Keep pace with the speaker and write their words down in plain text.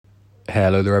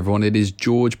Hello there everyone, it is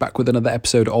George back with another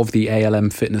episode of the ALM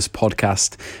Fitness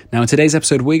Podcast. Now in today's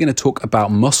episode we're going to talk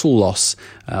about muscle loss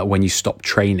when you stop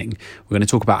training. We're going to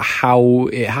talk about how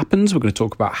it happens, we're going to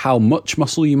talk about how much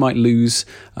muscle you might lose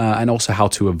and also how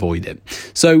to avoid it.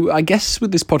 So I guess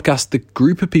with this podcast the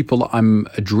group of people that I'm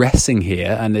addressing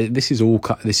here, and this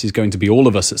is going to be all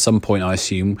of us at some point I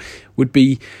assume, would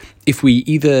be if we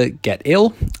either get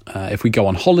ill, if we go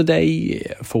on holiday,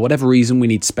 for whatever reason we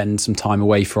need to spend some time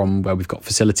away from where we've got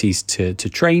facilities to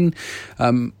train.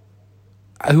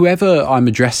 Whoever I'm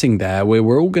addressing there,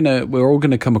 we're all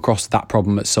gonna come across that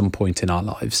problem at some point in our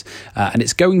lives, and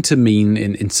it's going to mean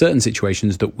in certain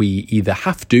situations that we either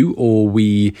have to or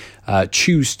we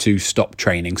choose to stop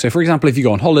training. So, for example, if you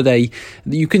go on holiday,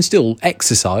 you can still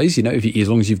exercise. As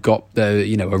long as you've got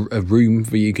a room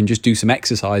where you can just do some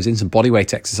exercise in, some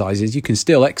bodyweight exercises, you can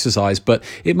still exercise. But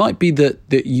it might be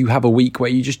that you have a week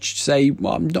where you just say,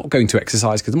 "Well, I'm not going to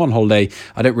exercise because I'm on holiday.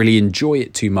 I don't really enjoy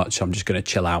it too much. I'm just going to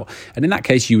chill out." And in that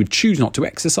case, you would choose not to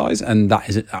exercise, and that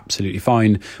is absolutely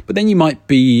fine. But then you might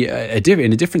be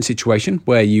in a different situation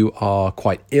where you are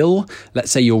quite ill.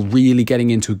 Let's say you're really getting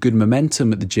into a good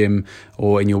momentum at the gym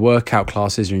or in your workout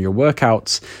classes or in your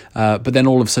workouts, but then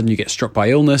all of a sudden you get struck by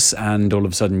illness, and all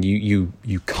of a sudden you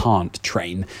can't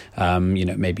train.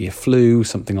 Maybe a flu,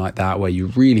 something like that, where you're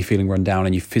really feeling run down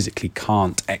and you physically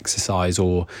can't exercise,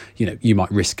 or you might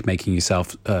risk making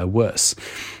yourself worse.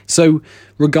 So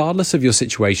regardless of your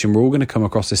situation, we're all going to come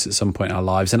across this at some point in our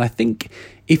lives. And I think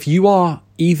if you are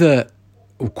either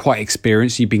quite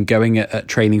experienced, you've been going at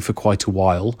training for quite a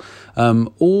while,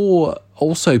 or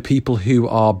also people who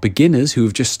are beginners who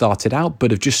have just started out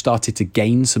but have just started to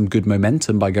gain some good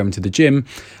momentum by going to the gym,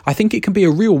 I think it can be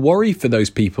a real worry for those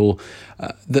people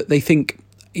that they think,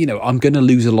 I'm going to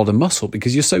lose a lot of muscle,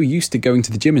 because you're so used to going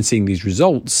to the gym and seeing these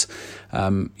results,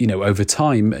 over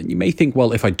time. And you may think,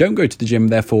 well, if I don't go to the gym,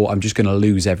 therefore I'm just going to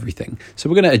lose everything. So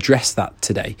we're going to address that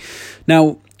today.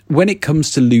 Now, when it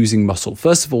comes to losing muscle,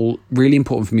 first of all, really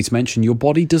important for me to mention, your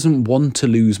body doesn't want to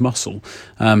lose muscle.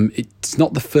 It's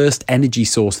not the first energy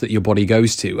source that your body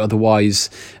goes to. Otherwise,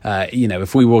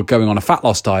 if we were going on a fat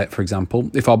loss diet, for example,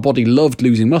 if our body loved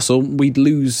losing muscle, we'd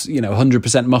lose,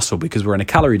 100% muscle, because we're in a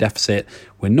calorie deficit.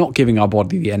 We're not giving our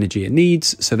body the energy it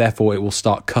needs. So therefore it will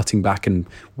start cutting back and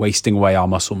wasting away our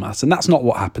muscle mass. And that's not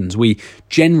what happens. We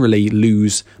generally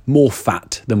lose more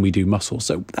fat than we do muscle.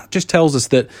 So that just tells us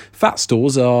that fat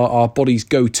stores are our body's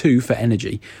go-to for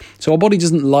energy. So our body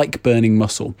doesn't like burning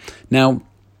muscle. Now,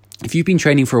 if you've been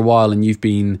training for a while and you've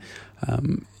been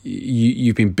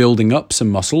building up some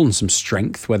muscle and some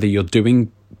strength, whether you're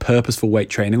doing purposeful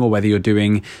weight training or whether you're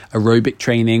doing aerobic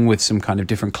training with some kind of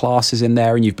different classes in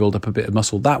there and you've built up a bit of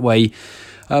muscle that way,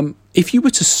 if you were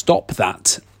to stop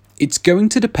that, it's going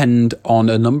to depend on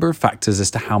a number of factors as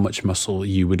to how much muscle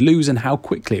you would lose and how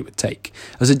quickly it would take.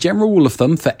 As a general rule of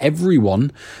thumb for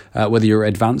everyone, whether you're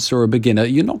advanced or a beginner,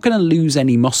 you're not going to lose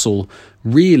any muscle,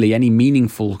 really any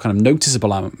meaningful kind of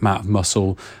noticeable amount of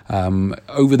muscle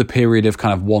over the period of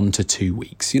kind of 1 to 2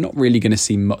 weeks. You're not really going to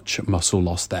see much muscle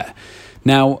loss there.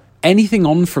 Now, anything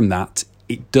on from that,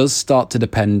 it does start to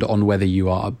depend on whether you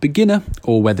are a beginner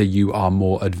or whether you are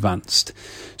more advanced.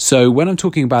 So when I'm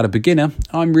talking about a beginner,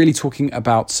 I'm really talking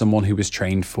about someone who was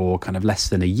trained for kind of less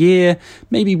than a year,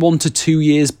 maybe 1 to 2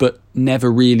 years, but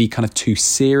never really kind of too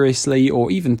seriously,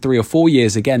 or even 3 or 4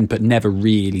 years again, but never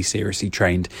really seriously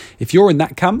trained. If you're in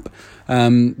that camp,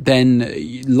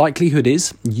 then likelihood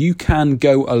is you can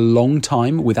go a long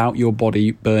time without your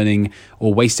body burning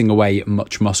or wasting away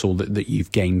much muscle that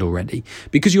you've gained already,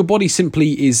 because your body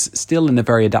simply is still in a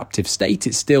very adaptive state.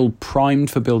 It's still primed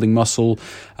for building muscle,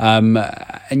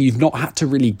 and you've not had to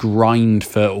really grind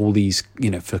for all these,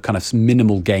 for kind of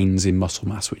minimal gains in muscle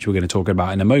mass, which we're going to talk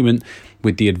about in a moment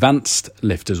with the advanced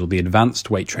lifters or the advanced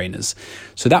weight trainers.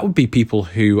 So that would be people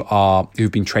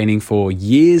who've been training for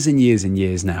years and years and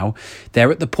years now.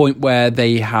 They're at the point where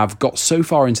they have got so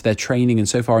far into their training and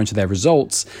so far into their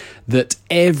results that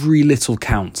every little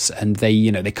counts, and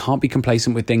they can't be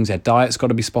complacent with things. Their diet's got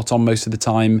to be spot on most of the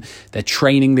time. Their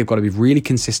training, they've got to be really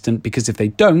consistent, because if they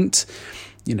don't,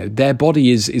 their body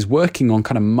is working on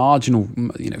kind of marginal,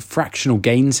 fractional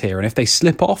gains here. And if they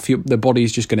slip off, the body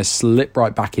is just going to slip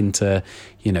right back into,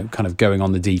 kind of going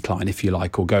on the decline, if you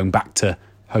like, or going back to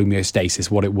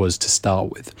homeostasis, what it was to start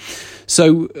with.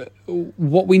 So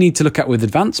what we need to look at with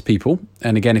advanced people,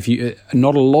 and again,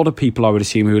 not a lot of people I would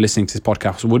assume who are listening to this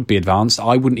podcast would be advanced.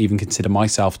 I wouldn't even consider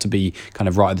myself to be kind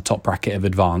of right at the top bracket of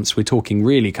advanced. We're talking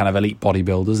really kind of elite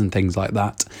bodybuilders and things like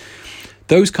that.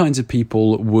 Those kinds of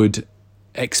people would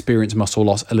experience muscle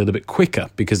loss a little bit quicker,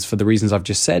 because for the reasons I've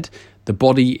just said, the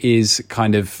body is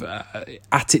kind of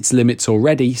at its limits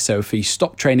already. So if you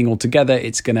stop training altogether,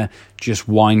 it's going to just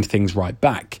wind things right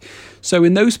back. So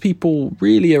in those people,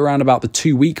 really around about the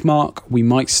 2-week mark, we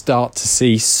might start to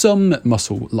see some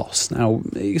muscle loss. Now,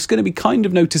 it's going to be kind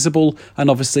of noticeable, and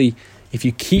obviously if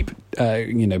you keep,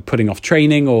 putting off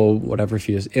training or whatever, if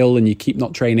you're ill and you keep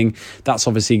not training, that's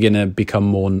obviously going to become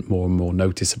more and more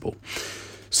noticeable.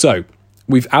 So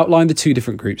we've outlined the 2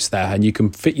 different groups there, and you can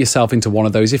fit yourself into one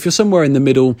of those. If you're somewhere in the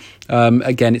middle,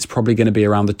 again, it's probably going to be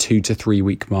around the 2 to 3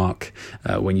 week mark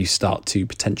when you start to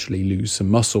potentially lose some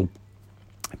muscle.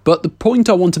 But the point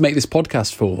I want to make this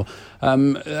podcast for,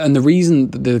 and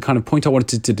the kind of point I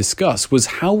wanted to discuss, was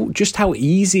how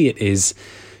easy it is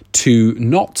to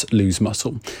not lose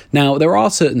muscle. Now, there are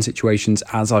certain situations,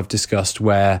 as I've discussed,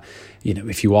 where,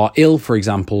 if you are ill, for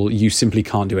example, you simply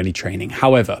can't do any training.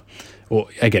 However, or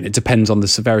again, it depends on the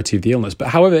severity of the illness. But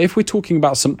however, if we're talking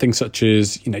about something such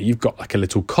as, you've got like a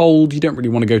little cold, you don't really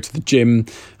want to go to the gym,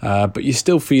 but you're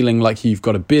still feeling like you've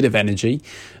got a bit of energy,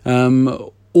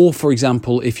 or, for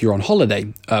example, if you're on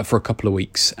holiday for a couple of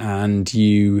weeks and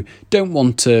you don't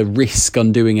want to risk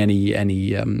undoing any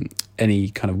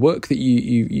kind of work that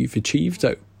you've achieved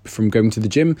from going to the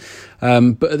gym,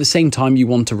 but at the same time you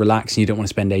want to relax and you don't want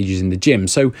to spend ages in the gym.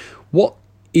 So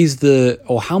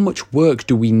how much work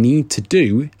do we need to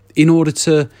do in order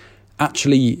to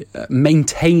actually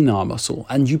maintain our muscle?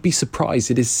 And you'd be surprised,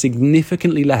 it is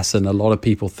significantly less than a lot of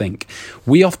people think.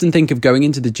 We often think of going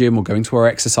into the gym or going to our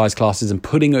exercise classes and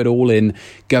putting it all in,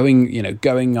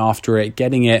 going after it,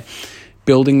 getting it,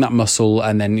 building that muscle,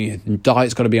 and then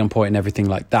diet's got to be on point and everything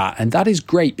like that. And that is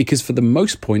great, because for the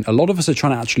most point, a lot of us are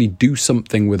trying to actually do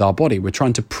something with our body. We're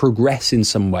trying to progress in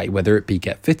some way, whether it be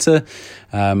get fitter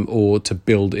or to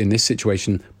build, in this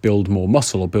situation, build more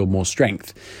muscle or build more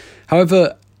strength.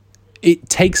 However, it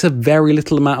takes a very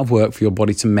little amount of work for your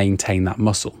body to maintain that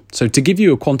muscle. So to give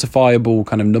you a quantifiable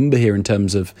kind of number here in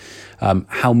terms of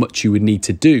how much you would need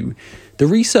to do, the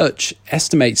research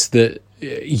estimates that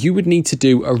you would need to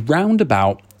do around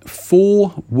about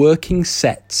 4 working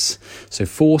sets. So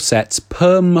 4 sets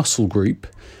per muscle group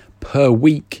per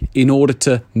week in order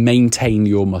to maintain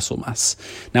your muscle mass.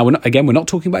 Now, we're not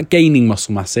talking about gaining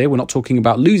muscle mass here. We're not talking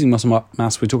about losing muscle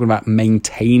mass. We're talking about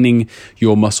maintaining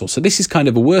your muscle. So this is kind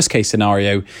of a worst case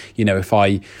scenario,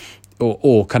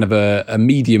 or kind of a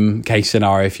medium case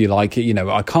scenario, if you like.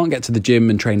 I can't get to the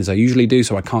gym and train as I usually do,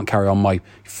 so I can't carry on my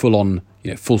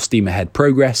full steam ahead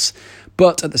progress.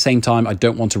 But at the same time, I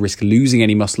don't want to risk losing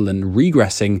any muscle and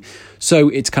regressing. So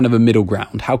it's kind of a middle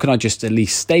ground. How can I just at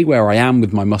least stay where I am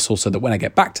with my muscle so that when I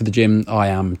get back to the gym, I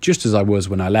am just as I was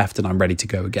when I left and I'm ready to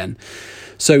go again?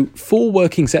 So 4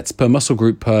 working sets per muscle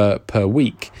group per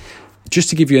week. Just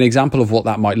to give you an example of what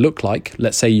that might look like,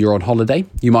 let's say you're on holiday,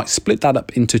 you might split that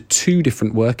up into 2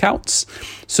 different workouts.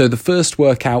 So the first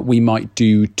workout, we might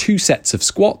do 2 sets of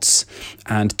squats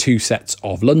and 2 sets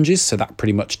of lunges. So that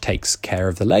pretty much takes care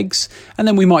of the legs. And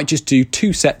then we might just do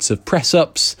 2 sets of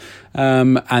press-ups.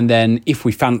 And then if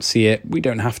we fancy it, we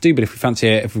don't have to, but if we fancy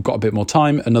it, if we've got a bit more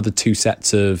time, another 2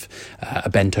 sets of a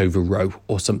bent over row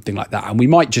or something like that. And we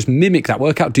might just mimic that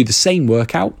workout, do the same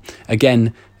workout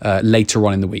again later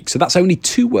on in the week. So that's only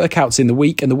 2 workouts in the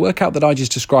week. And the workout that I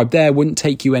just described there wouldn't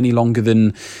take you any longer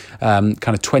than kind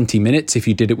of 20 minutes if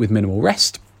you did it with minimal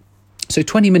rest. So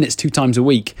 20 minutes 2 times a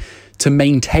week to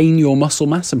maintain your muscle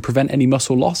mass and prevent any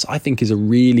muscle loss, I think is a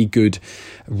really good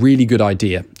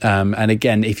idea. And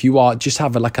again, if you just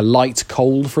have a light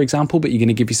cold, for example, but you're going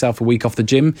to give yourself a week off the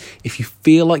gym, if you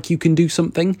feel like you can do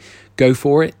something, go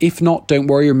for it. If not, don't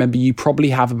worry. Remember, you probably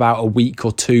have about a week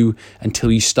or 2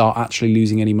 until you start actually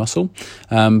losing any muscle.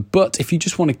 But if you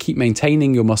just want to keep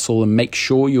maintaining your muscle and make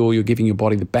sure you're giving your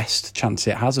body the best chance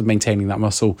it has of maintaining that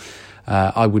muscle,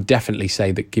 I would definitely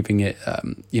say that giving it,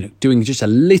 doing just a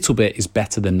little bit is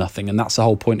better than nothing. And that's the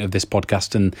whole point of this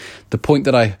podcast. And the point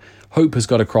that I hope has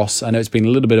got across, I know it's been a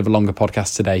little bit of a longer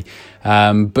podcast today,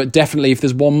 but definitely if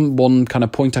there's one kind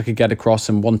of point I could get across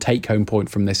and one take home point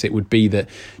from this, it would be that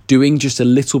doing just a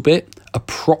little bit,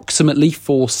 approximately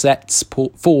 4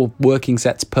 working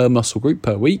sets per muscle group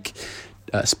per week,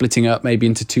 splitting up maybe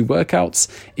into 2 workouts,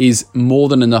 is more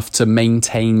than enough to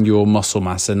maintain your muscle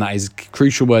mass. And that is a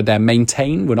crucial word there,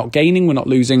 maintain. We're not gaining, we're not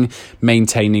losing,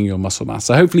 maintaining your muscle mass.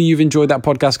 So hopefully you've enjoyed that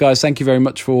podcast, guys. Thank you very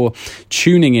much for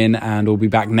tuning in, and we'll be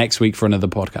back next week for another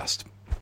podcast.